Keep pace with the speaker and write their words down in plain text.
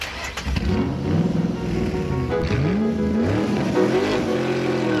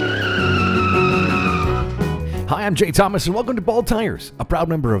I'm Jay Thomas, and welcome to Bald Tires, a proud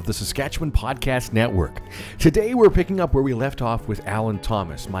member of the Saskatchewan Podcast Network. Today, we're picking up where we left off with Alan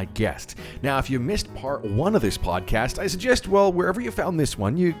Thomas, my guest. Now, if you missed part one of this podcast, I suggest, wherever you found this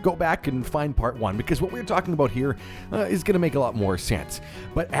one, you go back and find part one, because what we're talking about here is going to make a lot more sense.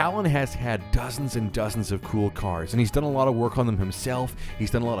 But Alan has had dozens and dozens of cool cars, and he's done a lot of work on them himself.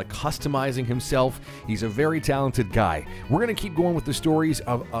 He's done a lot of customizing himself. He's a very talented guy. We're going to keep going with the stories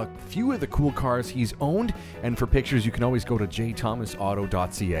of a few of the cool cars he's owned, and for pictures, you can always go to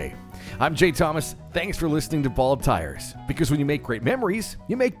jthomasauto.ca. I'm Jay Thomas. Thanks for listening to Bald Tires, because when you make great memories,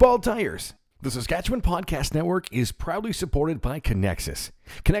 you make bald tires. The Saskatchewan Podcast Network is proudly supported by Connexus.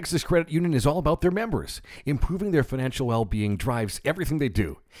 Connexus Credit Union is all about their members. Improving their financial well-being drives everything they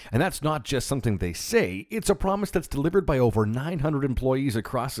do. And that's not just something they say, it's a promise that's delivered by over 900 employees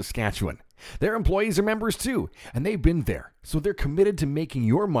across Saskatchewan. Their employees are members too, and they've been there, so they're committed to making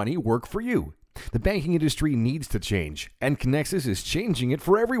your money work for you. The banking industry needs to change, and Connexus is changing it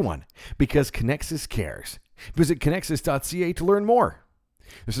for everyone, because Connexus cares. Visit connexus.ca to learn more.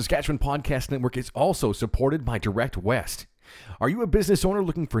 The Saskatchewan Podcast Network is also supported by Direct West. Are you a business owner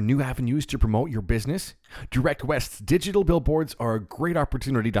looking for new avenues to promote your business? Direct West's digital billboards are a great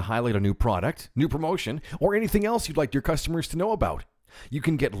opportunity to highlight a new product, new promotion, or anything else you'd like your customers to know about. You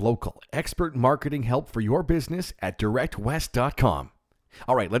can get local, expert marketing help for your business at directwest.com.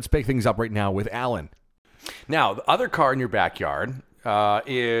 All right, let's pick things up right now with Alan. Now, the other car in your backyard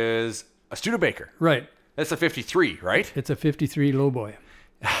is a Studebaker. Right. That's a 53, right? It's a 53 lowboy.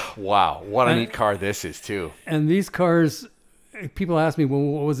 Wow, what a neat car this is, too. And these cars, people ask me, well,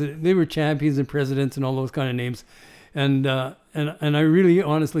 what was it? They were champions and presidents and all those kind of names. And I really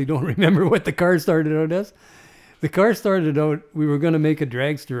honestly don't remember what the car started out as. The car started out, we were going to make a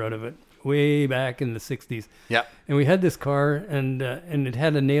dragster out of it way back in the 60s. Yeah. And we had this car, and it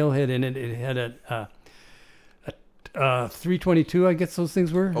had a nail head in it. It had a 322, I guess those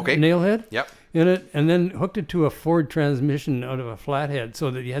things were. Okay. Nail head. Yep. In it, and then hooked it to a Ford transmission out of a flathead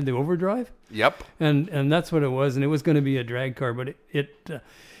so that you had the overdrive. Yep. And that's what it was, and it was going to be a drag car, but it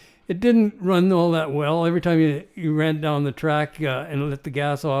didn't run all that well. Every time you ran down the track and let the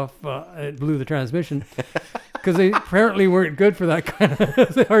gas off, it blew the transmission. Because they apparently weren't good for that kind of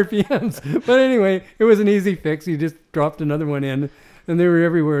RPMs. But anyway, it was an easy fix. You just dropped another one in, and they were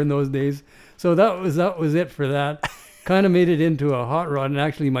everywhere in those days. So that was it for that. Kind of made it into a hot rod, and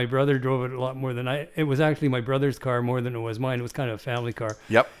actually my brother drove it a lot more than I. It was actually my brother's car more than it was mine. It was kind of a family car.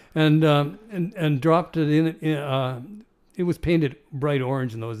 Yep. And dropped it in. It was painted bright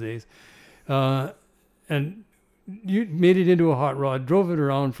orange in those days, and you made it into a hot rod. Drove it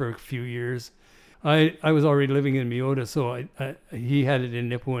around for a few years. I was already living in Meota, so he had it in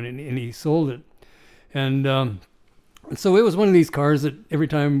Nipawin, and he sold it, and so it was one of these cars that every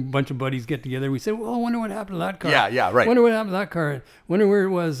time a bunch of buddies get together, we say, well, I wonder what happened to that car. Yeah, right. Wonder what happened to that car. Wonder where it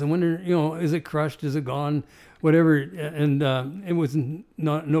was. I wonder, is it crushed? Is it gone? Whatever. And it was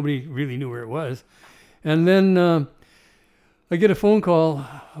not, nobody really knew where it was. And then I get a phone call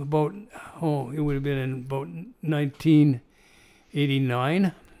about, it would have been in about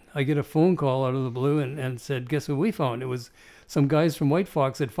 1989. I get a phone call out of the blue and said, guess what we found? It was some guys from White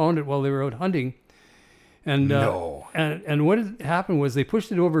Fox had found it while they were out hunting. And No. And what had happened was they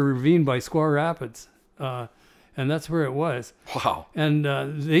pushed it over a ravine by Squaw Rapids, and that's where it was. Wow. And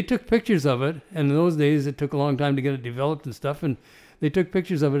they took pictures of it, and in those days it took a long time to get it developed and stuff, and they took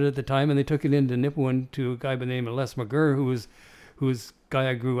pictures of it at the time, and they took it into Nipawin to a guy by the name of Les McGurr, who was guy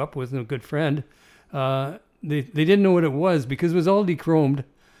I grew up with and a good friend. They didn't know what it was because it was all dechromed.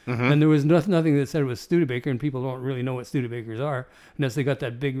 Mm-hmm. And there was nothing that said it was Studebaker, and people don't really know what Studebakers are unless they got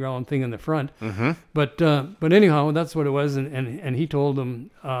that big round thing in the front. Mm-hmm. But anyhow, that's what it was, and he told them,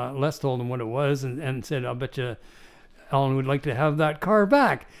 Les told them what it was, and said, "I'll bet you Alan would like to have that car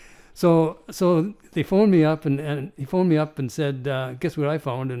back." So they phoned me up, and he phoned me up and said, "Guess what I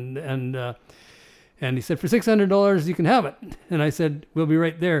found?" And he said, "For $600, you can have it." And I said, "We'll be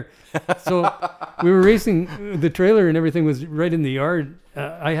right there." So we were racing. The trailer and everything was right in the yard.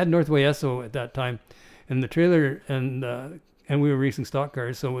 I had Northway Esso at that time, and the trailer and we were racing stock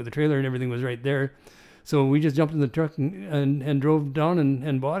cars. So the trailer and everything was right there. So we just jumped in the truck and drove down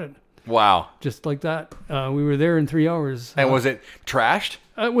and bought it. Wow. Just like that. We were there in 3 hours. And was it trashed?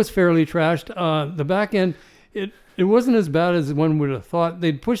 It was fairly trashed. The back end, it wasn't as bad as one would have thought.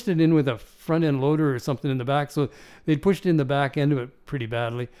 They'd pushed it in with a front end loader or something in the back, so they'd pushed in the back end of it pretty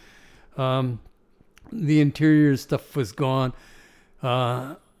badly. The interior stuff was gone.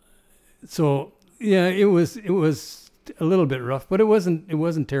 So yeah, it was a little bit rough, but it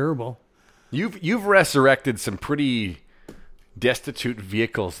wasn't terrible. You've resurrected some pretty destitute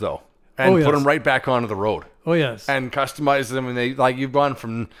vehicles though, and put them right back onto the road. Oh yes. and customize them, and you've gone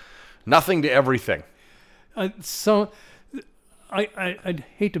from nothing to everything. So I'd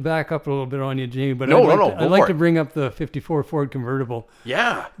hate to back up a little bit on you, Jamie, but No, I'd like to bring up the 54 Ford convertible.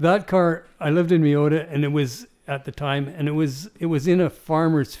 Yeah. That car, I lived in Meota, and it was at the time, and it was in a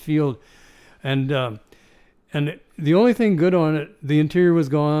farmer's field, and the only thing good on it, the interior was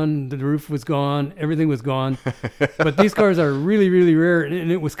gone, the roof was gone, everything was gone. But these cars are really, really rare,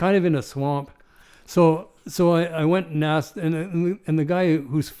 and it was kind of in a swamp. So I went and asked, and the guy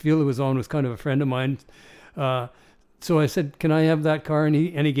whose field it was on was kind of a friend of mine. So I said, "Can I have that car?" And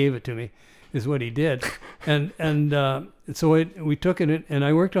he gave it to me, is what he did. So we took it, and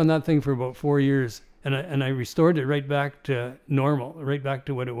I worked on that thing for about 4 years, and I restored it right back to normal, right back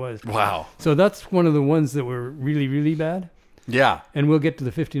to what it was. Wow. So that's one of the ones that were really, really bad. Yeah. And we'll get to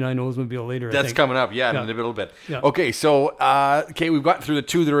the 59 Oldsmobile later. I That's think. coming up, in a little bit. Yeah. Okay, so we've got through the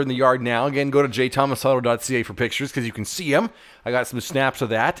two that are in the yard now. Again, go to jthomasauto.ca for pictures because you can see them. I got some snaps of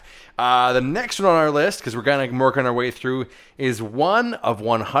that. The next one on our list, because we're kind of working our way through, is one of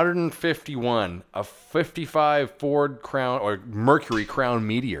 151, a 55 Ford Crown or Mercury Crown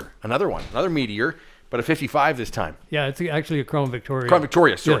Meteor. Another Meteor, but a 55 this time. Yeah, it's actually a Crown Victoria. Crown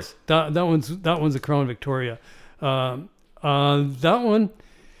Victoria, sorry. Yes, that one's a Crown Victoria. That one,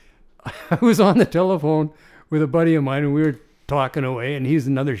 I was on the telephone with a buddy of mine, and we were talking away, and he's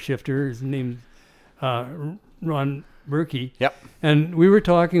another shifter. His name's Ron Berkey. Yep. And we were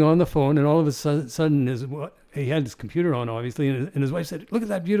talking on the phone, and all of a sudden, he had his computer on, obviously, and his wife said, "Look at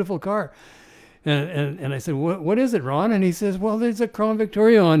that beautiful car." And I said, "What is it, Ron?" And he says, "Well, there's a Crown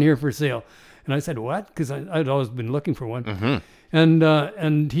Victoria on here for sale." And I said, "What?" Because I'd always been looking for one. Mm-hmm.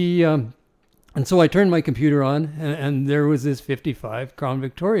 And he... And so I turned my computer on, and there was this 55 Crown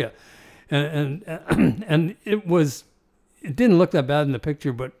Victoria, and it didn't look that bad in the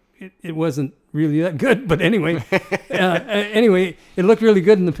picture, but it wasn't really that good. But anyway, it looked really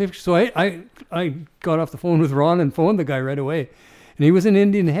good in the picture. So I got off the phone with Ron and phoned the guy right away, and he was in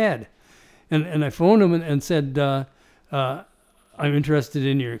Indian Head, and I phoned him and said, "I'm interested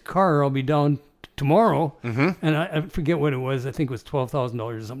in your car. I'll be down tomorrow." Mm-hmm. And I forget what it was. I think it was $12,000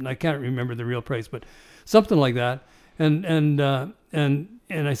 or something. I can't remember the real price, but something like that. And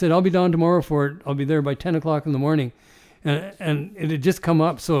I said, "I'll be down tomorrow for it. I'll be there by 10 o'clock in the morning." And it had just come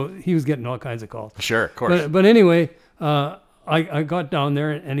up, so he was getting all kinds of calls. Sure, of course. But anyway, I got down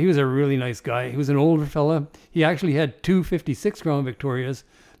there, and he was a really nice guy. He was an older fella. He actually had two 56 Crown Victorias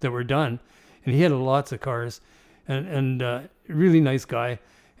that were done, and he had lots of cars, and really nice guy.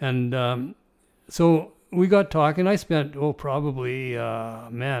 And so we got talking. I spent, probably,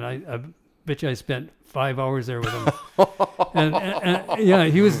 I bet you I spent 5 hours there with him. and yeah,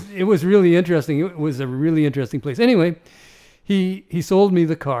 it was really interesting. It was a really interesting place. Anyway, he sold me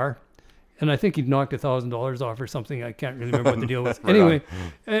the car, and I think he'd knocked $1,000 off or something. I can't really remember what the deal was.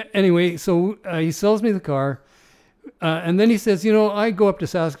 Anyway, so he sells me the car, and then he says, I go up to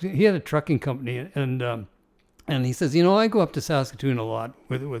Saskatoon. He had a trucking company, and he says, I go up to Saskatoon a lot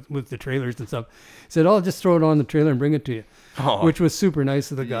with the trailers and stuff. He said, "I'll just throw it on the trailer and bring it to you," which was super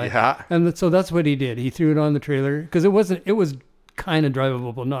nice of the guy. Yeah. And so that's what he did. He threw it on the trailer because it was kind of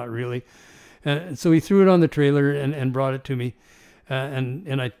drivable, but not really. So he threw it on the trailer and brought it to me,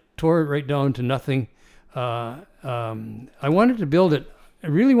 and I tore it right down to nothing. I wanted to build it. I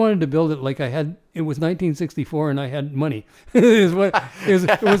really wanted to build it like it was 1964 and I had money. It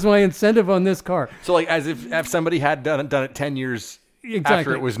was my incentive on this car. So like as if somebody had done it 10 years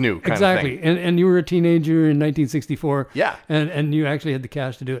after it was new. Kind of thing. And you were a teenager in 1964. Yeah. And you actually had the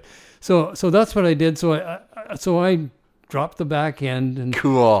cash to do it. So that's what I did. So I dropped the back end and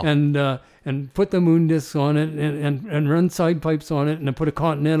cool and put the moon discs on it and run side pipes on it, and I put a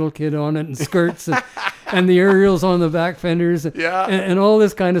Continental kit on it and skirts and the aerials on the back fenders and all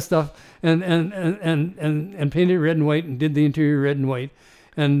this kind of stuff and painted it red and white and did the interior red and white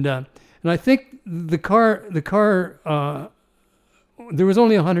and I think the car there was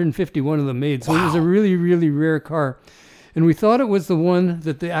only 151 of them made, so It was a really, really rare car. And we thought it was the one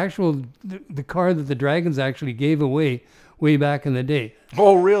that the car that the Dragons actually gave away way back in the day.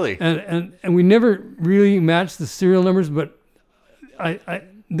 Oh, really? And we never really matched the serial numbers, but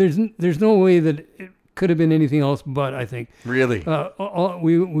there's no way that it could have been anything else but, I think. Really?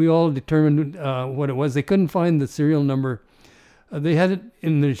 We all determined what it was. They couldn't find the serial number. They had it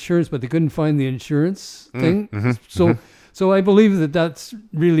in the insurance, but they couldn't find the insurance thing. Mm-hmm. So I believe that's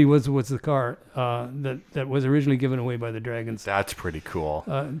really was the car that was originally given away by the Dragons. That's pretty cool.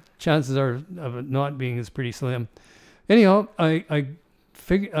 Chances are of it not being is pretty slim. Anyhow, I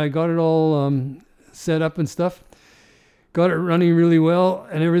got it all set up and stuff. got it running really well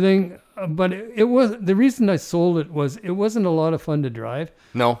and everything. But it was, the reason I sold it was it wasn't a lot of fun to drive.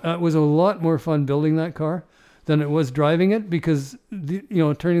 No. It was a lot more fun building that car than it was driving it, because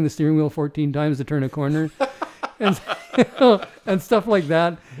turning the steering wheel 14 times to turn a corner and and stuff like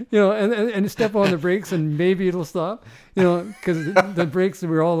that, and step on the brakes and maybe it'll stop, because the brakes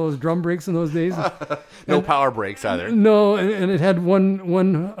were all those drum brakes in those days. No power brakes either. No, and it had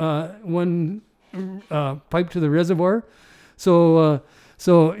one pipe to the reservoir, so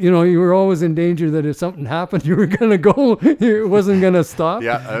you were always in danger that if something happened, you were gonna go. It wasn't gonna stop.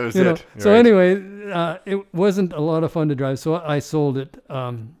 Yeah, that was it. So anyway, it wasn't a lot of fun to drive. So I sold it,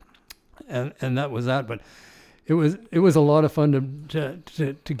 and that was that. But it was a lot of fun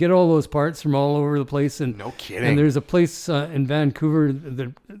to get all those parts from all over the place. And no kidding. And there's a place in Vancouver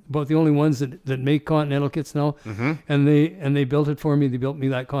that about the only ones that make Continental kits now. Mm-hmm. And they built it for me. They built me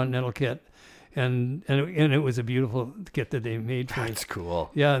that Continental kit. And it was a beautiful kit that they made for me. That's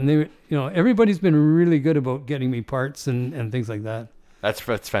cool. Yeah, and they, everybody's been really good about getting me parts and things like that. That's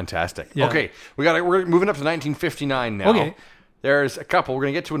fantastic. Yeah. Okay, we're moving up to 1959 now. Okay. There's a couple. We're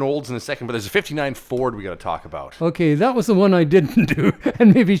gonna get to an olds in a second, but there's a 59 Ford we got to talk about. Okay, that was the one I didn't do,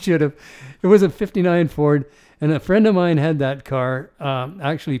 and maybe should have. It was a 59 Ford, and a friend of mine had that car.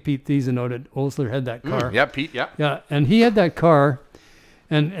 Actually, Pete Thiessen out at Osler had that car. Yeah, Pete. Yeah. Yeah, and he had that car.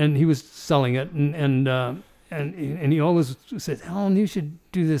 And he was selling it, and he always said, Alan, you should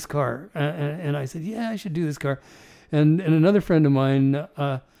do this car. And I said, yeah, I should do this car. And another friend of mine,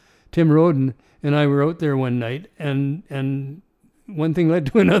 Tim Roden, and I were out there one night, and one thing led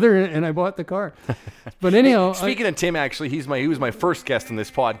to another, and I bought the car. But anyhow, speaking of Tim, actually, he was my first guest in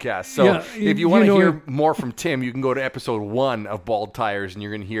this podcast. So Yeah, if you want to hear more from Tim, you can go to episode 1 of Bald Tires, and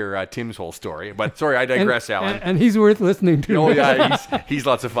you're going to hear Tim's whole story. But sorry, I digress, Alan. And he's worth listening to. Oh yeah, he's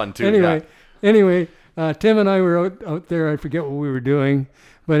lots of fun too. Anyway, Tim and I were out there. I forget what we were doing,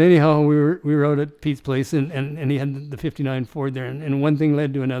 but anyhow, we were out at Pete's place, and he had the 59 Ford there, and one thing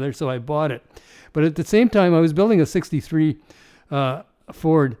led to another, so I bought it. But at the same time, I was building a 63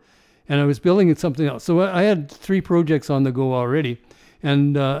 Ford, and I was building something else. So I had 3 projects on the go already,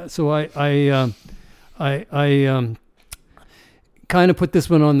 and so I kind of put this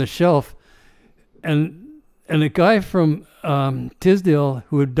one on the shelf, and a guy from Tisdale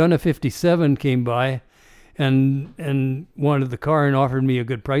who had done a 57 came by, and wanted the car and offered me a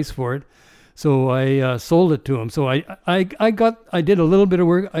good price for it. So I sold it to him. So I did a little bit of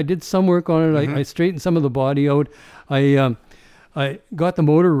work. I did some work on it. Mm-hmm. I straightened some of the body out. I got the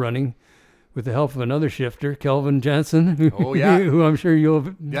motor running with the help of another shifter, Kelvin Jansen, who I'm sure you'll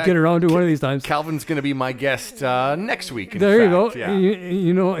get around to one of these times. Calvin's going to be my guest next week. There you go. Yeah.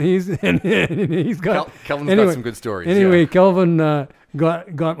 He's got. Kelvin's got some good stories. Anyway, Kelvin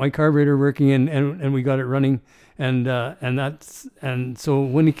got my carburetor working, and we got it running, and so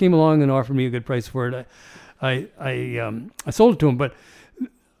when he came along and offered me a good price for it, I sold it to him, but.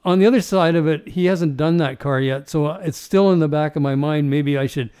 On the other side of it, he hasn't done that car yet, so it's still in the back of my mind. Maybe I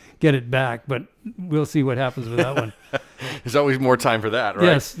should get it back, but we'll see what happens with that one. There's always more time for that,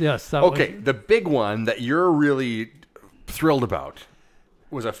 right? Yes. Okay, the big one that you're really thrilled about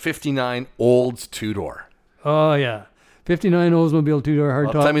was a 59 Olds 2-door. Oh, yeah. 59 Oldsmobile 2-door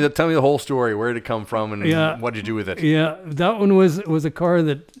hardtop. Tell me the whole story. Where did it come from, and what did you do with it? Yeah, that one was a car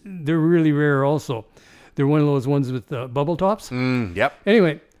that they're really rare also. They're one of those ones with bubble tops. Yep.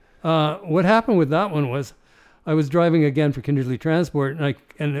 Anyway. What happened with that one was, I was driving again for Kindersley Transport,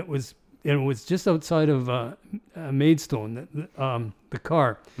 and it was just outside of Maidstone, the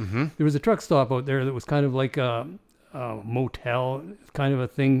car. Mm-hmm. There was a truck stop out there that was kind of like a motel, kind of a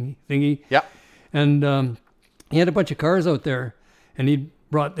thingy. Yep. And he had a bunch of cars out there, and he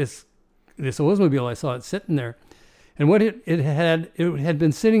brought this Oldsmobile. I saw it sitting there, and what it had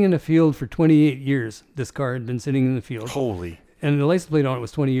been sitting in the field for 28 years. This car had been sitting in the field. Holy. And the license plate on it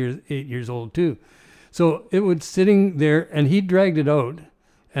was 8 years old too. So it was sitting there, and he dragged it out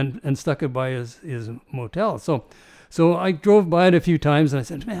and stuck it by his motel. So I drove by it a few times, and I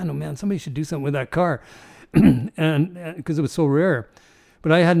said, man, somebody should do something with that car. and because it was so rare.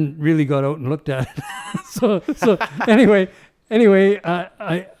 But I hadn't really got out and looked at it. so anyway,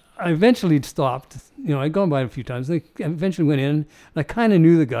 I eventually stopped. I'd gone by it a few times. I eventually went in, and I kind of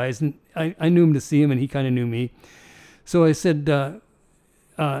knew the guys, and I knew him to see him, and he kind of knew me. So I said, will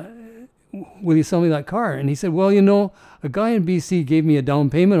you sell me that car? And he said, well, a guy in BC gave me a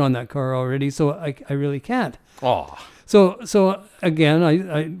down payment on that car already, so I really can't. Oh. So again,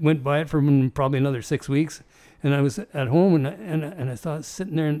 I went by it for probably another 6 weeks, And I was at home, and I thought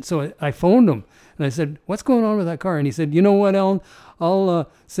sitting there, and so I phoned him, and I said, "What's going on with that car?" And he said, "You know what, Alan? I'll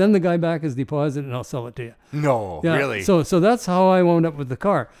send the guy back his deposit, and I'll sell it to you." No, Yeah, really? So that's how I wound up with the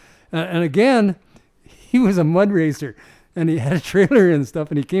car. And again, he was a mud racer, and he had a trailer and stuff,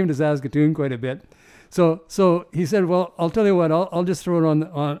 and he came to Saskatoon quite a bit. So he said, "Well, I'll tell you what, I'll just throw it on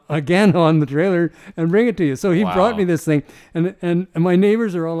the trailer and bring it to you." So he brought me this thing, and my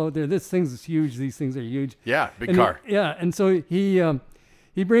neighbors are all out there. This thing's huge. These things are huge. Yeah, big car. And so he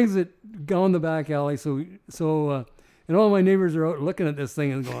brings it down the back alley. And all my neighbors are out looking at this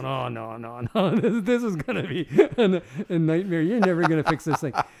thing and going, "Oh no, this is gonna be a nightmare. You're never gonna fix this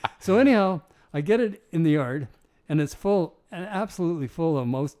thing." So anyhow, I get it in the yard, and it's full. And absolutely full of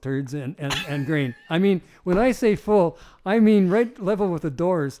mouse turds and grain. I mean, when I say full, I mean right level with the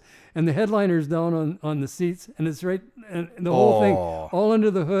doors, and the headliner's down on the seats, and it's right, and the whole thing, all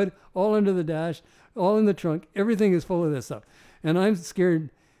under the hood, all under the dash, all in the trunk. Everything is full of this stuff, and I'm scared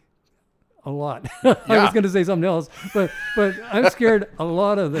a lot. I was going to say something else, but I'm scared a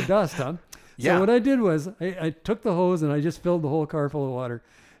lot of the dust, huh? So what I did was I took the hose and I just filled the whole car full of water.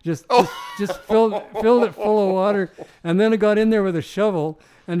 Just filled it full of water, and then I got in there with a shovel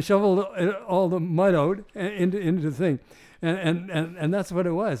and shoveled all the mud out into the thing, and that's what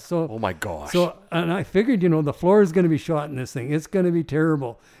it was. So oh my gosh. So and I figured, the floor is going to be shot in this thing. It's going to be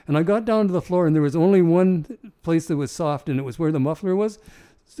terrible. And I got down to the floor, and there was only one place that was soft, and it was where the muffler was.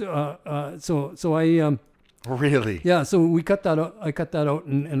 So I really? Yeah. So we cut that out. I cut that out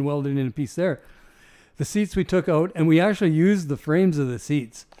and welded in a piece there. The seats we took out, and we actually used the frames of the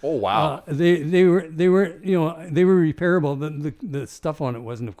seats. Oh wow! They were repairable. The stuff on it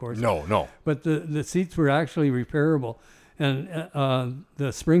wasn't, of course. No. But the seats were actually repairable, and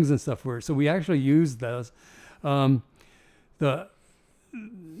the springs and stuff were. So we actually used those. So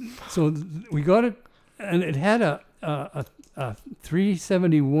we got it, and it had a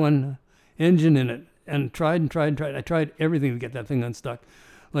 371 engine in it, and tried. I tried everything to get that thing unstuck,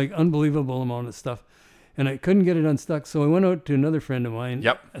 like unbelievable amount of stuff. And I couldn't get it unstuck, so I went out to another friend of mine,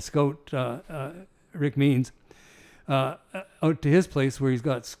 a scout, Rick Means, out to his place where he's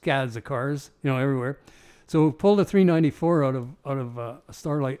got scads of cars, everywhere. So we pulled a 394 out of a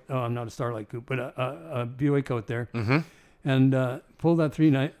Starlight, not a Starlight coupe, but a Buick out there, and pulled that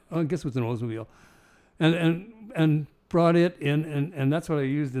I guess it was an Oldsmobile, and brought it in, and that's what I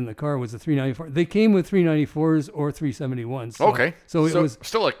used in the car was the 394. They came with 394s or 371s. So, okay. So it was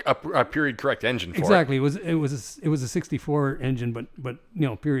still a period correct engine for exactly. It was a 64 engine, but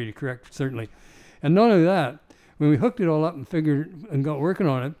period correct certainly. And not only that, when we hooked it all up and figured and got working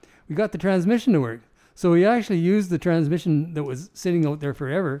on it, we got the transmission to work. So we actually used the transmission that was sitting out there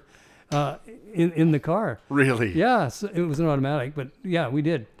forever in the car. Really? Yeah. So it was an automatic, but yeah, we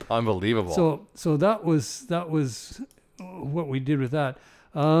did. Unbelievable. So that was what we did with that.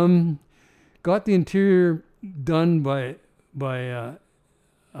 Got the interior done by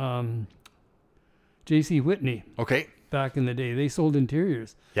J.C. Whitney. Okay. Back in the day, they sold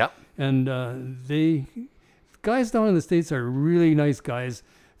interiors. Yeah. And guys down in the States are really nice guys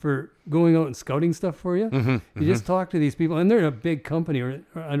for going out and scouting stuff for you. You just talk to these people, and they're a big company, or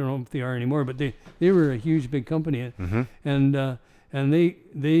I don't know if they are anymore, but they were a huge big company, and they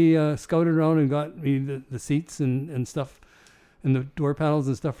scouted around and got me the seats and stuff, and the door panels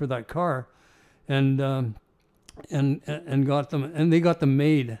and stuff for that car, and got them, and they got them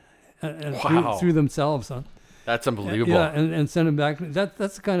made, through themselves, huh? That's unbelievable. Yeah, and send them back.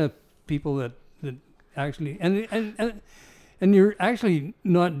 That's the kind of people that actually and you're actually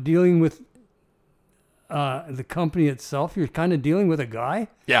not dealing with the company itself. You're kind of dealing with a guy.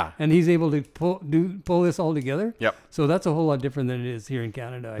 Yeah. And he's able to pull this all together. Yep. So that's a whole lot different than it is here in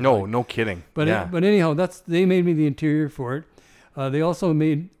Canada. No kidding. But but anyhow, they made me the interior for it. They also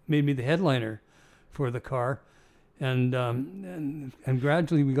made me the headliner for the car, and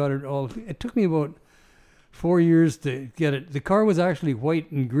gradually we got it all. It took me about 4 years to get it. The car was actually white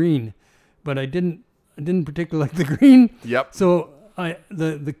and green, but I didn't particularly like the green. Yep. So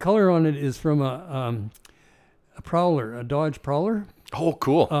the color on it is from a Prowler, a Dodge Prowler. Oh,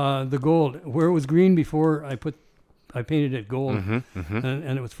 cool. The gold, where it was green before I painted it gold, and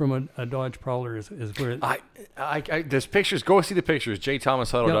it was from a Dodge Prowler is where there's pictures. Go see the pictures.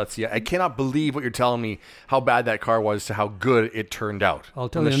 jthomasauto.ca. I cannot believe what you're telling me. How bad that car was to how good it turned out. I'll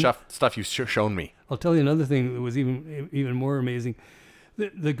tell you the stuff you've shown me. I'll tell you another thing that was even more amazing.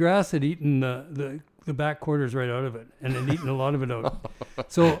 The grass had eaten the back quarters right out of it, and had eaten a lot of it out.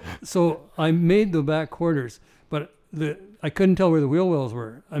 So I made the back quarters, but I couldn't tell where the wheel wells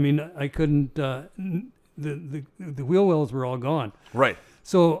were. I mean, I couldn't. The wheel wells were all gone. Right.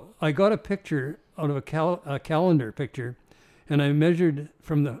 So I got a picture of a calendar picture, and I measured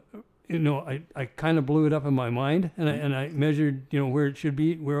from the, I kind of blew it up in my mind, and I measured, where it should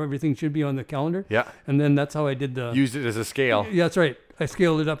be, where everything should be on the calendar. Yeah. And then that's how I did Used it as a scale. Yeah, that's right. I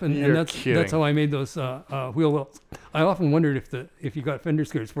scaled it up, and that's how I made those wheel wells. I often wondered if you got fender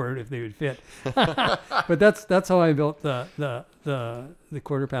skirts for it, if they would fit. But that's how I built the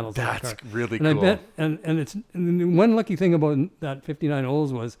quarter panels. That's really and cool. I bet, and one lucky thing about that 59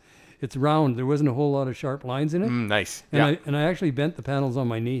 holes was it's round. There wasn't a whole lot of sharp lines in it. Nice. And I actually bent the panels on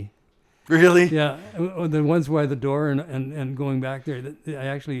my knee. Really? Yeah, the ones by the door and going back there, I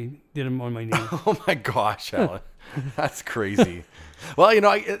actually did them on my knee. Oh my gosh, Alan, that's crazy. Well,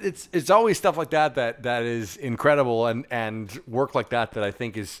 it's always stuff like that is incredible, and work like that I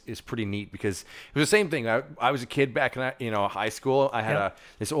think is pretty neat, because it was the same thing. I was a kid back in high school. I had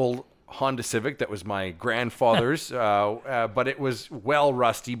this old Honda Civic that was my grandfather's, but it was well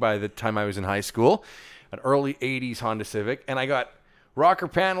rusty by the time I was in high school. An early '80s Honda Civic, and I got rocker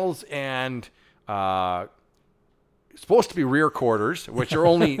panels and supposed to be rear quarters, which are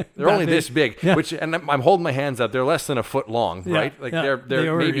only only this big. Yeah. And I'm holding my hands up. They're less than a foot long, right? Like they're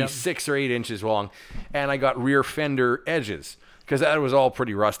maybe 6 or 8 inches long. And I got rear fender edges because that was all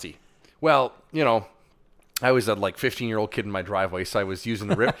pretty rusty. Well, I was a 15-year-old kid in my driveway, so I was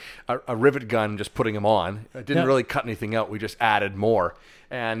using a rivet gun, just putting them on. I didn't really cut anything out. We just added more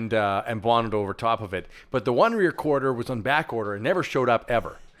and bonded over top of it. But the one rear quarter was on back order and never showed up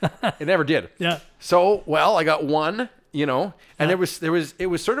ever. It never did. Yeah. So, I got one, and it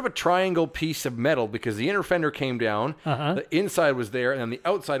was sort of a triangle piece of metal, because the inner fender came down, the inside was there, and then the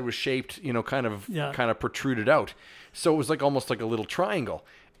outside was shaped, kind of protruded out. So it was almost like a little triangle.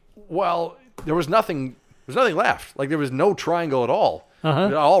 Well, there was nothing left. There was no triangle at all.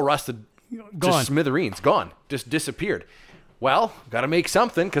 It all rusted, gone. just smithereens, gone, just disappeared. Well, got to make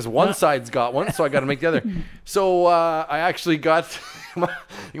something, because one side's got one, so I got to make the other. So I actually got,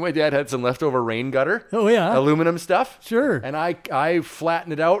 my dad had some leftover rain gutter. Oh, yeah. Aluminum stuff. Sure. And I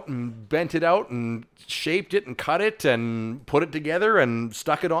flattened it out and bent it out and shaped it and cut it and put it together and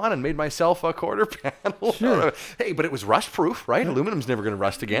stuck it on and made myself a quarter panel. Sure. Hey, but it was rust proof, right? Aluminum's never going to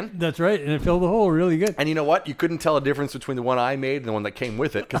rust again. That's right. And it filled the hole really good. And you know what? You couldn't tell a difference between the one I made and the one that came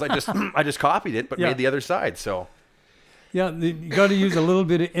with it, because I just copied it but made the other side. So. Yeah, you got to use a little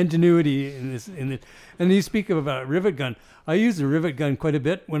bit of ingenuity in this. And you speak of a rivet gun. I use the rivet gun quite a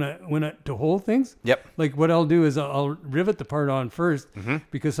bit when I to hold things. Yep. What I'll do is I'll rivet the part on first,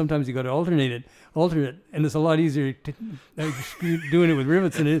 because sometimes you got to alter it, and it's a lot easier doing it with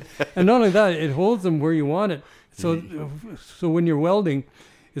rivets than it is. And not only that, it holds them where you want it. So when you're welding,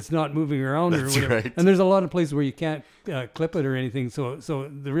 it's not moving around or whatever. Right. And there's a lot of places where you can't clip it or anything. So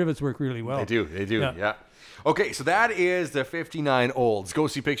the rivets work really well. They do. Yeah. Okay, so that is the 59 olds. Go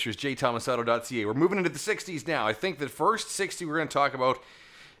see pictures, jthomasato.ca. We're moving into the 60s now. I think the first 60 we're going to talk about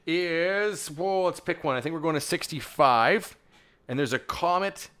is, let's pick one. I think we're going to 65, and there's a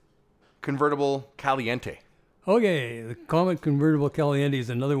Comet convertible Caliente. Okay, the Comet convertible Caliente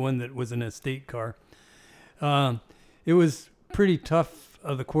is another one that was an estate car. It was pretty tough.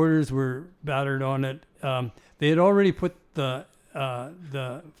 The quarters were battered on it. They had already put the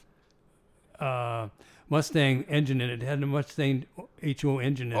Mustang engine in it. It had a Mustang HO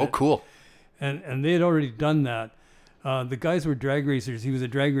engine in it. Oh, cool. And they had already done that. The guys were drag racers. He was a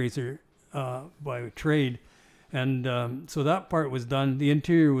drag racer by trade. And so that part was done. The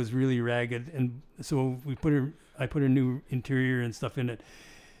interior was really ragged. And so I put a new interior and stuff in it.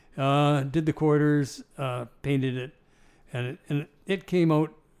 Did the quarters, painted it. And it came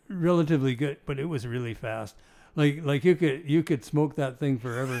out relatively good, but it was really fast. Like you could smoke that thing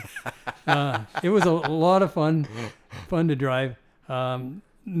forever. It was a lot of fun to drive.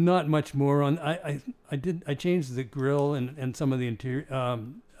 Not much more on. I changed the grill and some of the interior,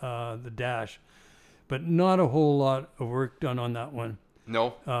 the dash, but not a whole lot of work done on that one.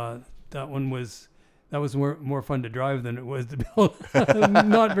 No. That was more fun to drive than it was to build.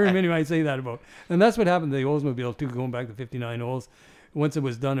 Not very many might say that about. And that's what happened to the Oldsmobile too, going back to 59 Olds. Once it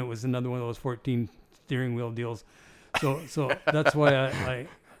was done, it was another one of those 14 steering wheel deals. So that's why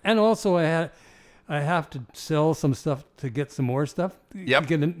I have to sell some stuff to get some more stuff. Yep.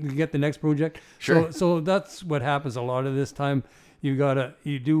 Get the next project. Sure. So that's what happens a lot of this time. You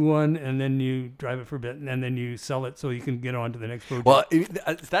do one and then you drive it for a bit and then you sell it so you can get on to the next project. Well,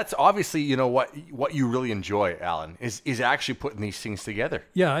 that's obviously, what you really enjoy, Alan, is actually putting these things together.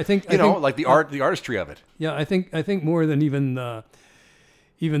 Yeah, I think the artistry of it. Yeah, I think more than even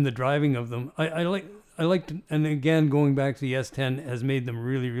the driving of them. I I liked, and again, going back to the S10 has made them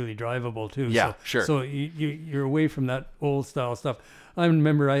really, really drivable too. Yeah, so, sure. So you're away from that old style stuff. I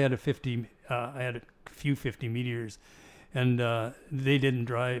remember I had a few 50 Meteors, and they didn't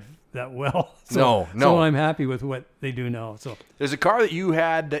drive that well. So I'm happy with what they do now. So there's a car that you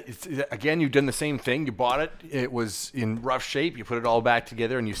had that, again, you've done the same thing. You bought it. It was in rough shape. You put it all back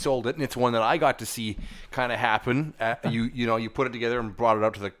together and you sold it. And it's one that I got to see kind of happen. You put it together and brought it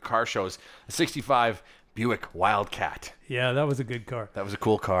out to the car shows. A 65 Buick Wildcat. Yeah, that was a good car. That was a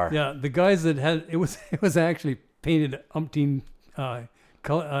cool car. Yeah, the guys that had it was actually painted umpteen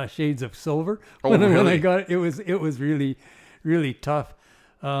shades of silver. When I got it, it was really, really tough.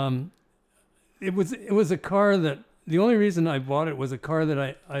 It was a car that the only reason I bought it was a car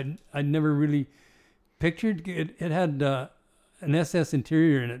that I never really pictured. It had an SS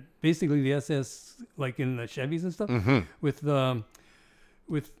interior in it, basically the SS like in the Chevys and stuff, with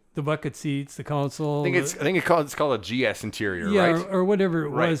the bucket seats, the console. I think it's called a GS interior, right? or whatever it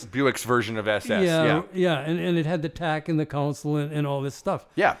was. Buick's version of SS. Yeah, and it had the tack in the console and all this stuff.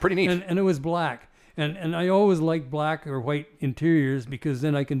 Yeah, pretty neat. And it was black. And I always like black or white interiors because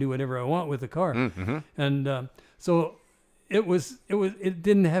then I can do whatever I want with the car. Mm-hmm. And so it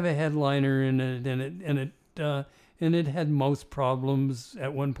didn't have a headliner in it, and it had mouse problems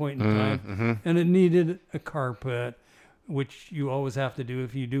at one point in time, and it needed a carpet, which you always have to do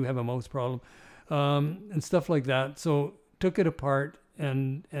if you do have a mouse problem, and stuff like that. So took it apart,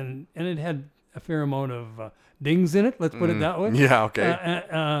 and it had a fair amount of dings in it. Let's put it that way. Yeah.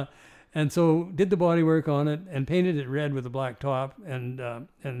 Okay. And so did the body work on it and painted it red with a black top, and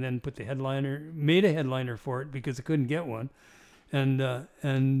then put made a headliner for it because I couldn't get one, and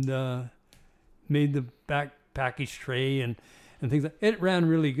made the back package tray and things like it. Ran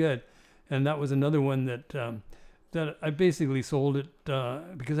really good, and that was another one that I basically sold it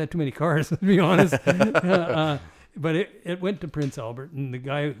because I had too many cars, to be honest. But it went to Prince Albert, and the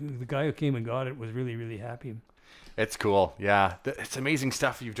guy who came and got it was really, really happy. It's cool. Yeah. It's amazing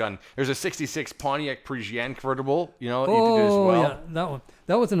stuff you've done. There's a 66 Pontiac Parisienne convertible, you did as well. Yeah, that one.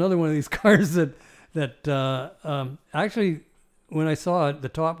 That was another one of these cars that actually, when I saw it, the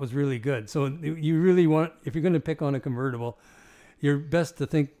top was really good. So you really want, if you're going to pick on a convertible, you're best to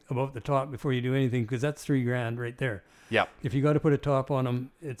think about the top before you do anything, because that's $3,000 right there. Yeah. If you got to put a top on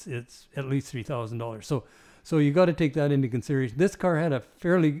them, it's at least $3,000. So you got to take that into consideration. This car had a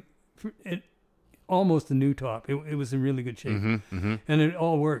almost a new top. It was in really good shape, and it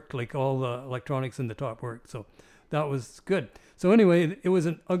all worked. Like all the electronics in the top worked. So that was good. So anyway, it was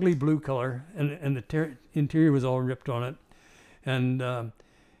an ugly blue color, and the interior was all ripped on it, and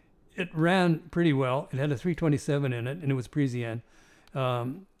it ran pretty well. It had a 327 in it, and it was Parisienne.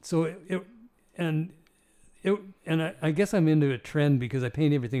 So I guess I'm into a trend because I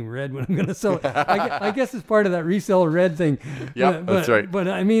paint everything red when I'm going to sell it. I guess it's part of that resell red thing. Yeah, that's right. But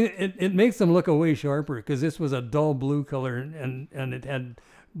I mean, it makes them look way sharper because this was a dull blue color and it had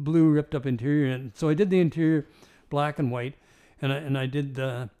blue ripped up interior. And so I did the interior black and white, and I did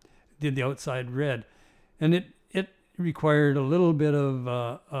the outside red, and it required a little bit of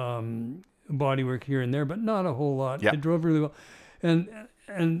body work here and there, but not a whole lot. Yep. It drove really well, and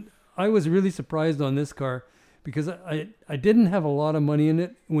I was really surprised on this car because I didn't have a lot of money in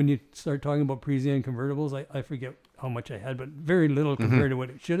it. When you start talking about Parisienne convertibles, I forget how much I had, but very little compared to what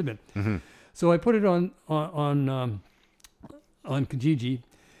it should have been. So I put it on Kijiji,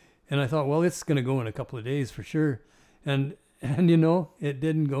 and I thought, well, it's going to go in a couple of days for sure. And it didn't go, and it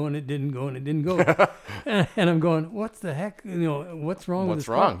didn't go, and it didn't go. and I'm going, what's the heck? What's wrong with this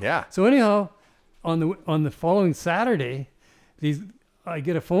car? What's wrong? Yeah. So anyhow, on the following Saturday, I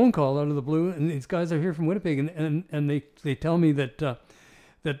get a phone call out of the blue, and these guys are here from Winnipeg, and they tell me that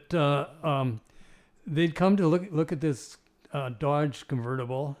they'd come to look at this Dodge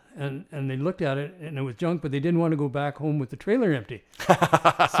convertible, and they looked at it, and it was junk, but they didn't want to go back home with the trailer empty.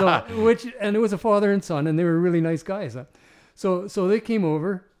 And it was a father and son, and they were really nice guys. So they came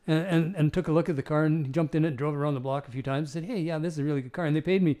over and took a look at the car and jumped in it and drove around the block a few times and said, hey, yeah, this is a really good car. And they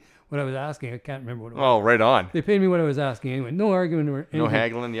paid me what I was asking. I can't remember what it was. Oh, right on. They paid me what I was asking anyway. No argument or anything. No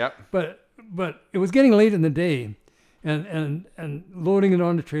haggling, yep. But it was getting late in the day, and loading it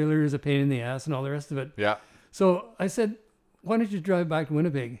on the trailer is a pain in the ass and all the rest of it. Yeah. So I said, why don't you drive back to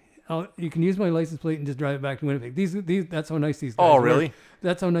Winnipeg? You can use my license plate and just drive it back to Winnipeg. These that's how nice these guys were. Oh, really?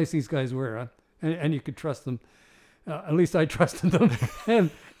 That's how nice these guys were. Huh? And you could trust them. At least I trusted them.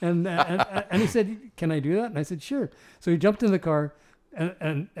 and he said, can I do that? And I said, sure. So he jumped in the car,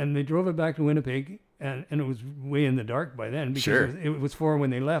 and they drove it back to Winnipeg, and it was way in the dark by then because sure. it was 4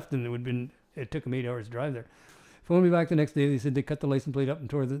 when they left, and it took them 8 hours to drive there. Phoned me back the next day. They said they cut the license plate up and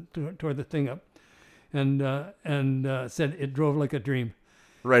tore the thing up, and said it drove like a dream.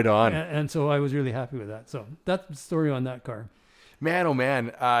 Right on. And so I was really happy with that. So that's the story on that car. Man, oh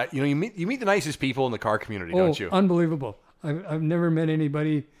man, you meet the nicest people in the car community, don't you? Unbelievable. I've never met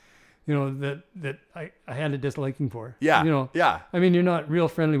anybody, that I had a disliking for. Yeah. Yeah. I mean, you're not real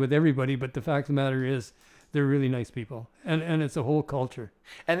friendly with everybody, but the fact of the matter is they're really nice people, and it's a whole culture.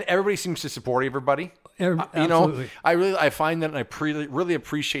 And everybody seems to support everybody. Absolutely. I find that, and I really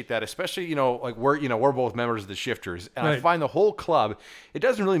appreciate that, especially, like we're both members of the Shifters, and Right. I find the whole club, it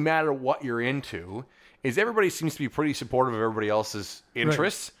doesn't really matter what you're into, is everybody seems to be pretty supportive of everybody else's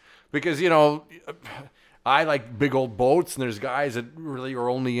interests, because, I like big old boats, and there's guys that really are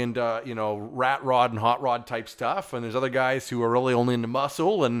only into, rat rod and hot rod type stuff, and there's other guys who are really only into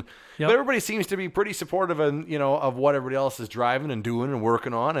muscle, and Yep. but everybody seems to be pretty supportive of what everybody else is driving and doing and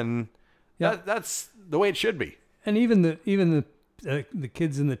working on, and that's the way it should be. And even the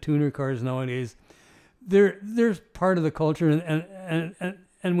kids in the tuner cars nowadays, they're part of the culture,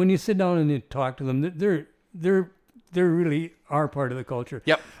 and when you sit down and you talk to them, they really are part of the culture.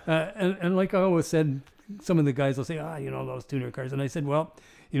 Yep. And like I always said, some of the guys will say, those tuner cars, and I said, well,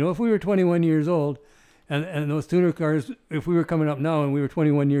 if we were 21 years old, and those tuner cars, if we were coming up now and we were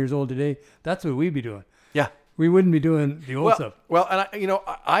 21 years old today, that's what we'd be doing. Yeah. We wouldn't be doing the old stuff. Well, and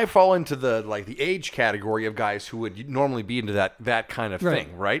I fall into the age category of guys who would normally be into that kind of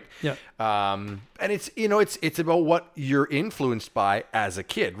thing, right? Yeah. And it's about what you're influenced by as a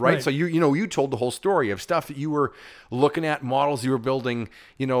kid, right? Right. So you told the whole story of stuff that you were looking at, models you were building,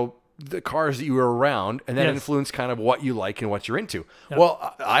 the cars that you were around, and that Yes. influenced kind of what you like and what you're into. Yep.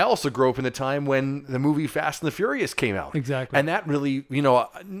 Well, I also grew up in the time when the movie Fast and the Furious came out. Exactly. And that really,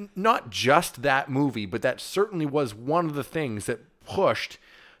 not just that movie, but that certainly was one of the things that pushed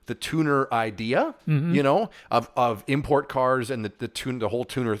the tuner idea, of import cars and the whole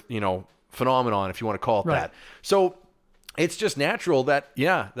tuner, phenomenon, if you want to call it Right. that. So it's just natural that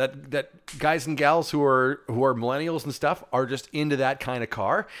guys and gals who are millennials and stuff are just into that kind of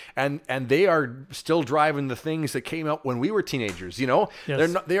car, and they are still driving the things that came out when we were teenagers.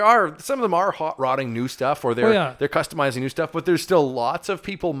 Yes. Some of them are hot rodding new stuff, or they're customizing new stuff, but there's still lots of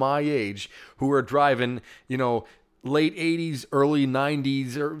people my age who are driving, late 80s, early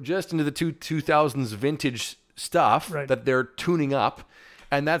 90s, or just into the 2000s vintage stuff Right. that they're tuning up.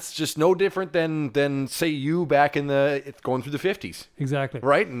 And that's just no different than say you back in going through the 50s, Exactly.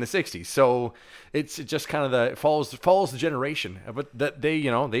 right, in the 60s. So it just kind of it follows the generation, but that they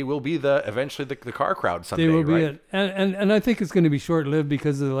will be eventually the car crowd someday. They will be right? it, and I think it's going to be short lived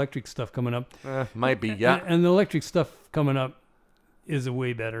because of the electric stuff coming up. Might be, yeah. And the electric stuff coming up is a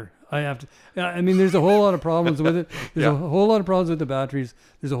way better. I mean, there's a whole lot of problems with it. There's a whole lot of problems with the batteries.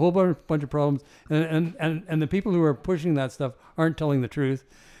 There's a whole bunch of problems, and the people who are pushing that stuff aren't telling the truth,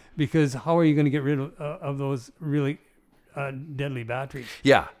 because how are you going to get rid of those really deadly batteries?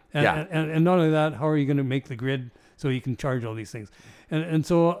 Yeah, And not only that, how are you going to make the grid so you can charge all these things? And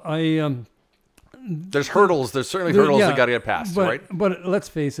so there's hurdles. There's certainly hurdles that got to get past, right? But let's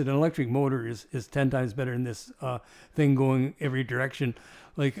face it, an electric motor is 10 times better than this thing going every direction.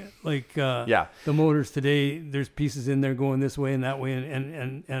 Like the motors today, there's pieces in there going this way and that way,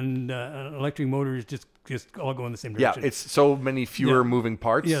 and an electric motor is just all going the same direction. Yeah, it's so many fewer moving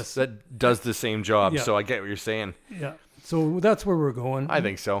parts Yes. that does the same job. Yeah. So I get what you're saying. Yeah. So that's where we're going. I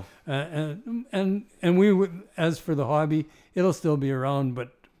think so. And we would, as for the hobby, it'll still be around,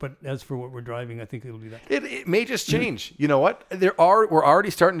 but as for what we're driving, I think it'll be that. It may just change. You know what? We're already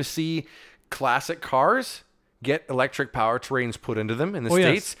starting to see classic cars get electric powertrains put into them in the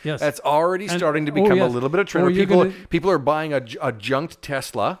States. Yes. That's already starting to become a little bit of a trend. People are buying a junked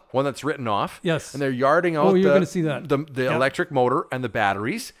Tesla, one that's written off. Yes. And they're yarding out you're gonna see that. the electric motor and the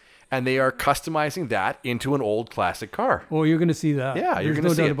batteries, and they are customizing that into an old classic car. Oh, you're going to see that. Yeah, you're There's going to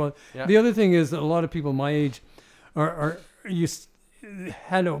no see doubt it. about it. Yeah. The other thing is that a lot of people my age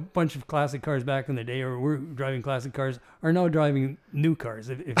had a bunch of classic cars back in the day, or were driving classic cars, are now driving new cars,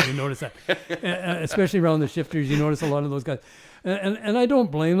 if you notice that. Especially around the Shifters, you notice a lot of those guys. And I don't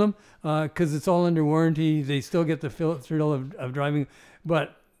blame them, because it's all under warranty. They still get the thrill of driving.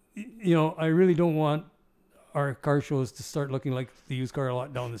 But, I really don't want our car shows to start looking like the used car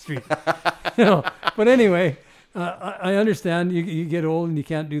lot down the street. But anyway, I understand you get old and you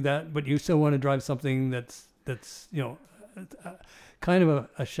can't do that, but you still want to drive something that's kind of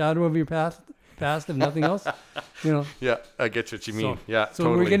a shadow of your past, if nothing else. Yeah, I get what you mean. So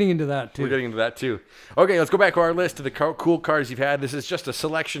totally. We're getting into that too. Okay, let's go back to our list of the cool cars you've had. This is just a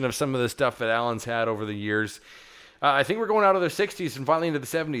selection of some of the stuff that Alan's had over the years. I think we're going out of the 60s and finally into the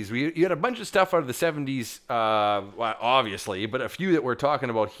 70s. You had a bunch of stuff out of the 70s, well, obviously, but a few that we're talking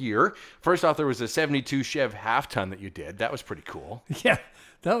about here. First off, there was a 72 Chev half-ton that you did. That was pretty cool. Yeah,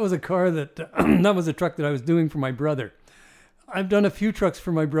 that was a car that, that was a truck that I was doing for my brother. I've done a few trucks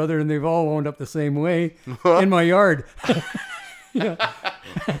for my brother, and they've all wound up the same way in my yard. Yeah.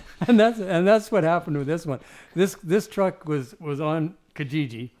 and that's what happened with this one. This truck was on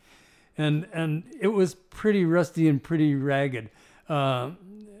Kijiji, and it was pretty rusty and pretty ragged,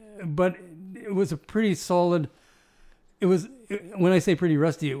 but it was a pretty solid. When I say pretty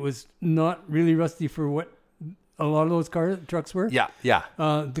rusty, it was not really rusty for what a lot of those trucks were. Yeah.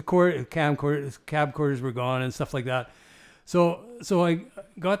 The cab quarters were gone and stuff like that. So I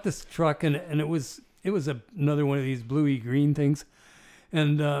got this truck, and it was another one of these bluey green things,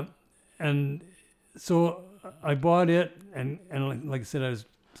 and so I bought it, and like I said,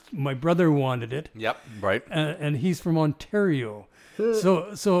 my brother wanted it. Yep. Right. And he's from Ontario,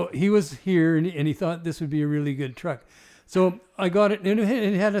 so he was here, and he thought this would be a really good truck. So I got it, and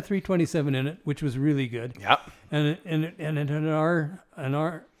it had a 327 in it, which was really good. Yep. And it had an R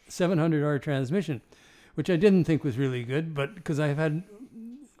 700R transmission, which I didn't think was really good, but because I've had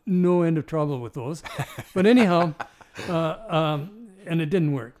no end of trouble with those. But anyhow, and it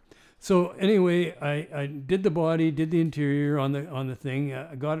didn't work. So anyway, I did the body, did the interior on the thing.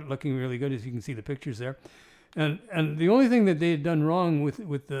 I got it looking really good, as you can see the pictures there. And the only thing that they had done wrong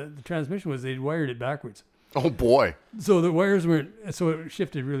with the transmission was they'd wired it backwards. Oh boy. So the wires weren't, so it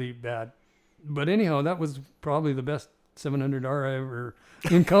shifted really bad. But anyhow, that was probably the best 700R I ever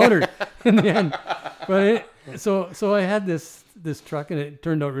encountered in the end. But so I had this truck, and it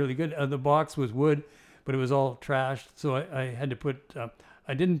turned out really good. The box was wood, but it was all trashed. So I had to put,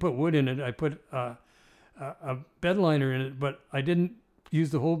 I didn't put wood in it. I put a bed liner in it, but I didn't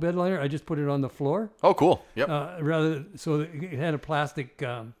use the whole bed liner. I just put it on the floor. Oh, cool. Yep. So it had a plastic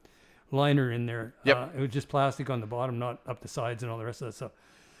liner in there. Yep. It was just plastic on the bottom, not up the sides and all the rest of that stuff.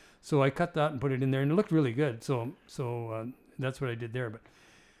 So I cut that and put it in there, and it looked really good. So that's what I did there. But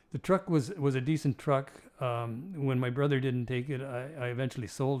the truck was a decent truck. When my brother didn't take it, I eventually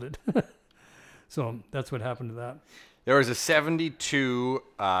sold it. So that's what happened to that. There was a 72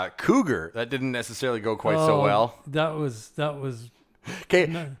 Cougar that didn't necessarily go quite so well. That was. Okay,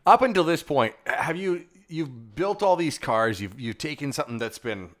 No. up until this point, you've built all these cars. You've taken something that's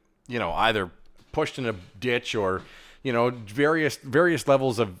been, either pushed in a ditch or, various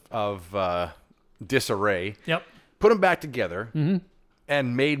levels of disarray. Yep. Put them back together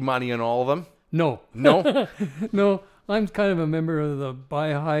and made money on all of them. No. No. No. I'm kind of a member of the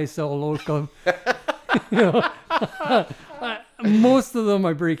buy high, sell low club. Most of them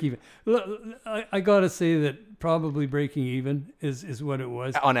I break even. I got to say that probably breaking even is what it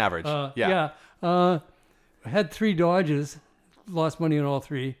was. On average. Yeah. I had 3 Dodges, lost money on all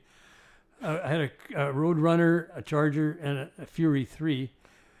 3. I had a Roadrunner, a Charger, and a Fury 3.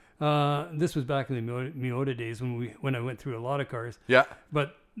 This was back in the Miota days when I went through a lot of cars. Yeah.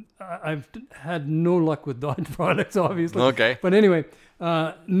 But I've had no luck with Dodge products, obviously. Okay. But anyway,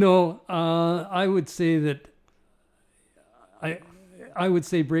 no, I would say that I would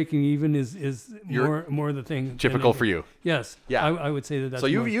say breaking even is more the thing. Typical for you. Yes. Yeah. I would say that's so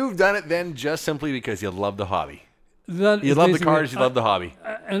you've done it then just simply because you love the hobby. That You is love the basically- cars, you love the hobby.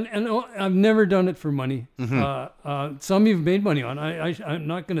 And I've never done it for money. Some you've made money on. I'm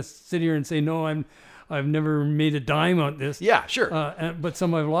not going to sit here and say no. I've never made a dime on this. Yeah, sure. But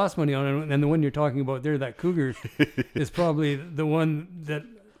some I've lost money on, and the one you're talking about there, that Cougar, is probably the one that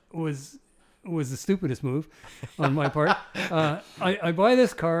was the stupidest move on my part. I buy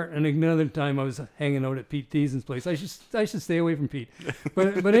this car, and another time I was hanging out at Pete Thiesen's place. I should stay away from Pete.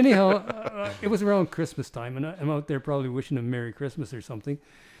 But anyhow, it was around Christmas time, and I'm out there probably wishing him Merry Christmas or something.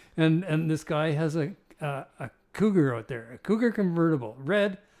 And this guy has a Cougar out there, a Cougar convertible,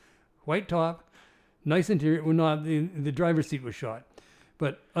 red, white top, nice interior. Well, not the driver's seat was shot.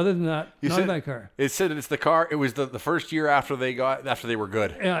 But other than that, not a bad car. It said it's the car. It was the first year after they were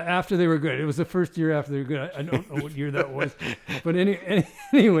good. Yeah, after they were good. It was the first year after they were good. I don't know what year that was. But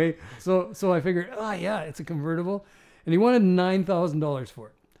anyway, so I figured, yeah, it's a convertible. And he wanted $9,000 for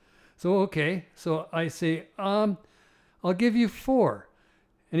it. So, okay. So I say, I'll give you 4.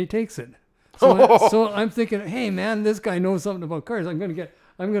 And he takes it. So I'm thinking, hey, man, this guy knows something about cars. I'm going to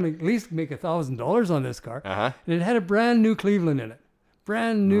at least make $1,000 on this car. Uh-huh. And it had a brand new Cleveland in it.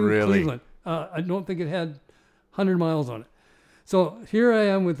 Brand new Really? Cleveland. I don't think it had 100 miles on it. So here I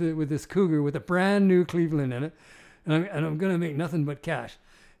am with this Cougar with a brand new Cleveland in it, and I'm going to make nothing but cash.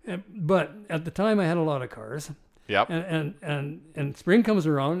 But at the time I had a lot of cars. Yep. And spring comes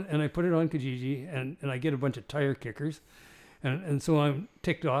around, and I put it on Kijiji, and I get a bunch of tire kickers, and so I'm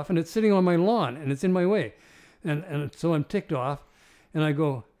ticked off, and it's sitting on my lawn, and it's in my way, and so I'm ticked off, and I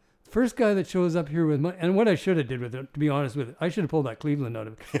go, first guy that shows up here with my, and what I should have did with it, to be honest with it, I should have pulled that Cleveland out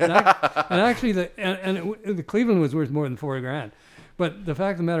of it. And actually, the Cleveland was worth more than $4,000. But the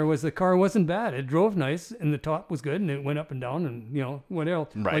fact of the matter was the car wasn't bad. It drove nice, and the top was good, and it went up and down, and what else?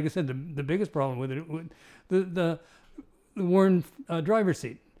 Right. Like I said, the biggest problem with it, the worn driver's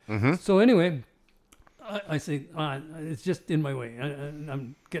seat. Mm-hmm. So anyway, I say it's just in my way.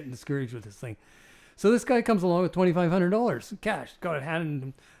 I'm getting discouraged with this thing. So this guy comes along with $2,500 cash. Got it handed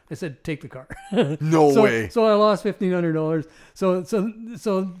him. I said, take the car. No way. So I lost $1,500. So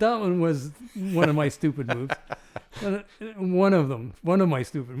that one was one of my stupid moves. One of my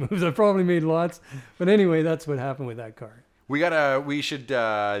stupid moves. I probably made lots, but anyway, that's what happened with that car. We should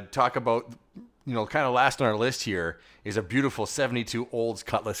talk about, kind of last on our list here is a beautiful 72 Olds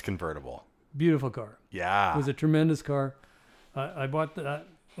Cutlass convertible. Beautiful car. Yeah. It was a tremendous car. I bought that.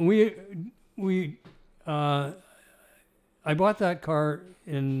 I bought that car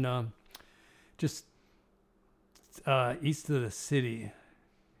in just east of the city,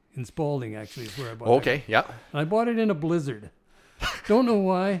 in Spalding, actually, is where I bought it. Okay, yeah. I bought it in a blizzard. Don't know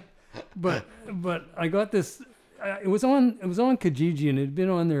why, but I got this. It was on Kijiji, and it had been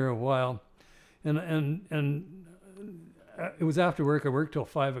on there a while, and it was after work. I worked till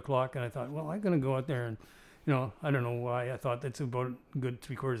 5 o'clock, and I thought, well, I'm gonna go out there, and I don't know why. I thought that's about a good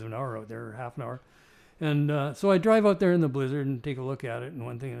 3/4 of an hour out there, or half an hour. And so I drive out there in the blizzard and take a look at it and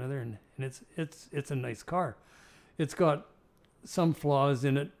one thing and another, and it's a nice car. It's got some flaws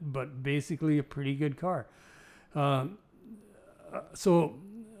in it, but basically a pretty good car. So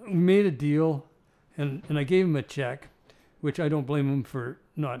we made a deal, and I gave him a check, which I don't blame him for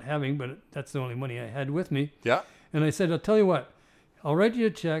not having, but that's the only money I had with me. Yeah. And I said, I'll tell you what, I'll write you a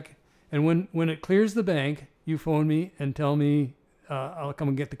check, and when it clears the bank, you phone me and tell me I'll come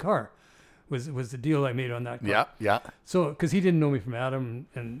and get the car. Was the deal I made on that car. Yeah, yeah. So, because he didn't know me from Adam,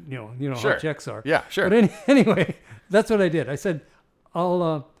 and sure. How checks are. Yeah, sure. But anyway, that's what I did. I said,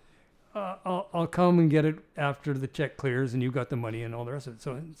 I'll come and get it after the check clears, and you got the money and all the rest of it.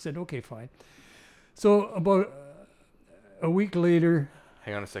 So I said, okay, fine. So about a week later,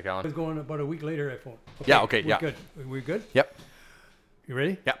 Hang on a sec, I Alan. was going. About a week later, I phoned. Yeah, okay, we're yeah. Good. We're good. Yep. You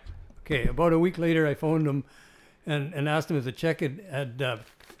ready? Yep. Okay. About a week later, I phoned him, and asked him if the check had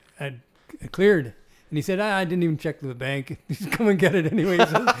cleared, and he said, I didn't even check the bank. Just come and get it anyway. He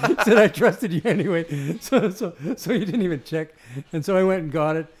said I trusted you anyway. So he didn't even check, and so I went and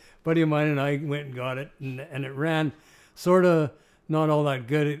got it. A buddy of mine and I went and got it, and it ran sort of not all that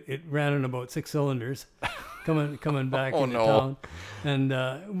good. It ran in about 6 cylinders, coming back into town, and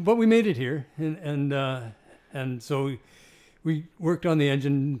but we made it here, and so we worked on the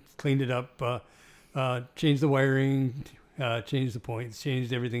engine, cleaned it up, changed the wiring. Changed the points,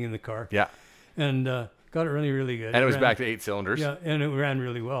 changed everything in the car. Yeah. And got it running really good. And it was back to 8 cylinders. Yeah, and it ran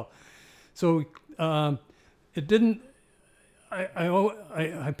really well. So it didn't.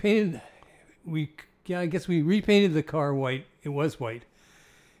 I painted. I guess we repainted the car white. It was white.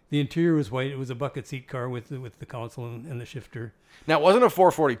 The interior was white. It was a bucket seat car with the console and the shifter. Now, it wasn't a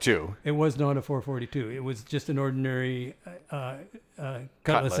 442. It was not a 442. It was just an ordinary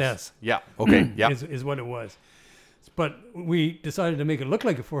Cutlass S. Yeah. Okay. Yeah. Is what it was. But we decided to make it look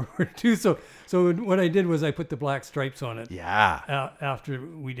like a 442. So what I did was I put the black stripes on it. Yeah. After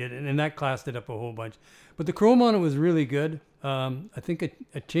we did it, and that classed it up a whole bunch. But the chrome on it was really good. I think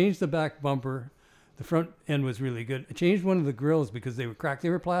I changed the back bumper. The front end was really good. I changed one of the grills because they were cracked. They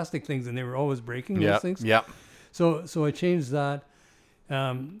were plastic things, and they were always breaking. Those things. Yeah. So I changed that.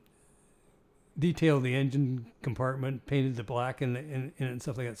 Detailed the engine compartment, painted the black and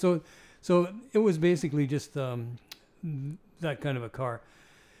stuff like that. So it was basically just that kind of a car.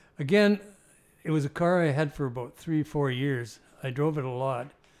 Again, it was a car I had for about 3-4 years. I drove it a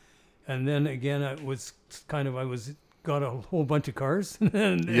lot, and then again, I got a whole bunch of cars,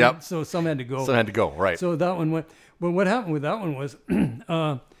 and so some had to go. Some had to go, right? So that one went. But what happened with that one was,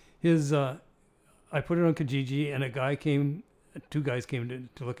 I put it on Kijiji, and 2 guys came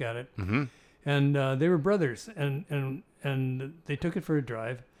to look at it, mm-hmm. and they were brothers, and they took it for a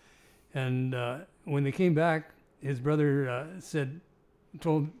drive, and when they came back, his brother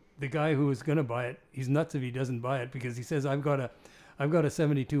told the guy who was going to buy it, he's nuts if he doesn't buy it, because he says, I've got a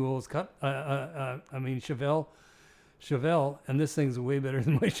 72 Olds Chevelle, and this thing's way better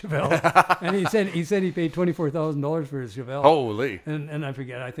than my Chevelle. And he said he paid $24,000 for his Chevelle. Holy. And I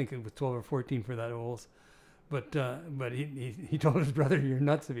forget, I think it was 12 or 14 for that Olds. but he told his brother, "You're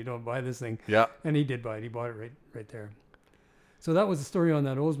nuts if you don't buy this thing." Yeah. And he did buy it. He bought it right there. So that was the story on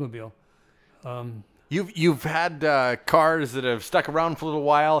that Oldsmobile. You've had cars that have stuck around for a little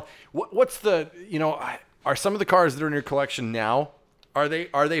while. What's the, are some of the cars that are in your collection now, are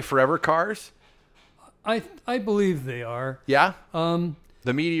they forever cars? I believe they are. Yeah.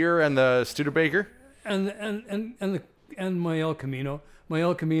 The Meteor and the Studebaker. And my El Camino. My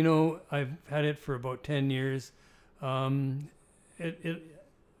El Camino, I've had it for about 10 years. And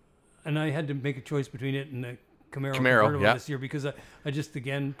I had to make a choice between it and the Camaro convertible this year because I just,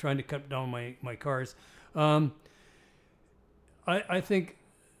 again, trying to cut down my cars. I think,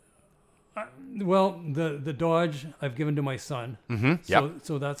 the Dodge I've given to my son. Mm-hmm.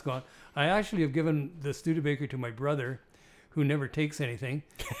 So that's gone. I actually have given the Studebaker to my brother, who never takes anything.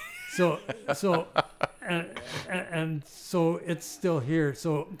 So so it's still here.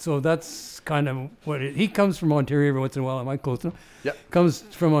 So that's kind of what he comes from Ontario every once in a while. Am I close enough? Yeah. Comes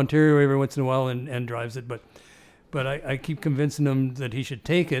from Ontario every once in a while and drives it, but I keep convincing him that he should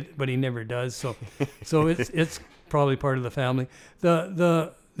take it, but he never does. So it's probably part of the family.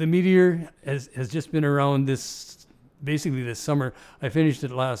 The Meteor has just been around basically this summer. I finished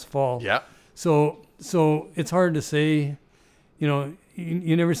it last fall. Yeah. So it's hard to say, you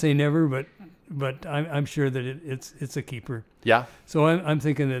never say never, but I'm sure that it's a keeper. Yeah. So I'm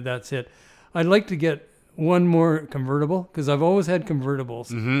thinking that's it. I'd like to get one more convertible because I've always had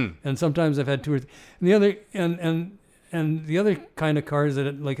convertibles, and sometimes I've had two or three. And the other and the other kind of cars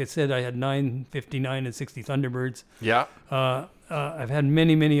that, like I said, I had 9, 59, and 60 Thunderbirds. Yeah. I've had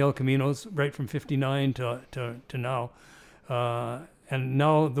many El Caminos right from 59 to now, and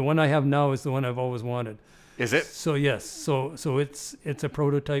now the one I have now is the one I've always wanted. Is it? So yes, so it's a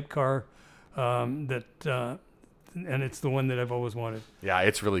prototype car, and it's the one that I've always wanted. Yeah,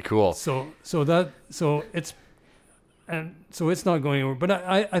 it's really cool. So it's not going anywhere. But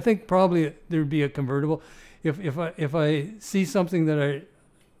I think probably there'd be a convertible. If I see something that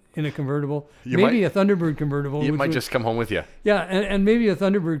in a convertible, maybe a Thunderbird convertible. It might just come home with you. Yeah, and maybe a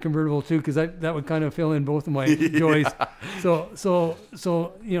Thunderbird convertible too, because that would kind of fill in both of my joys. So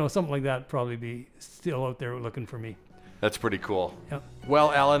something like that probably be still out there looking for me. That's pretty cool. Yeah.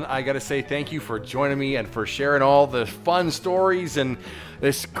 Well, Alan, I got to say thank you for joining me and for sharing all the fun stories and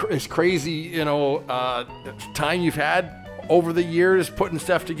this crazy, time you've had over the years putting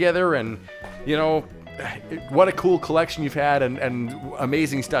stuff together, and what a cool collection you've had and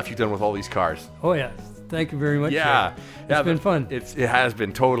amazing stuff you've done with all these cars. Oh yeah. Thank you very much. Yeah. It's been fun. It has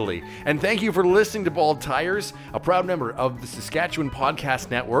been, totally. And thank you for listening to Bald Tires, a proud member of the Saskatchewan Podcast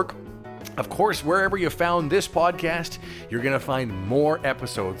Network. Of course, wherever you found this podcast, you're going to find more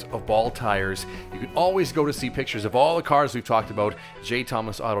episodes of Bald Tires. You can always go to see pictures of all the cars we've talked about,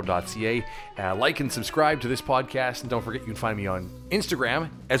 jthomasauto.ca. Like and subscribe to this podcast, and don't forget you can find me on Instagram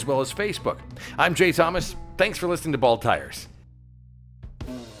as well as Facebook. I'm Jay Thomas. Thanks for listening to Bald Tires.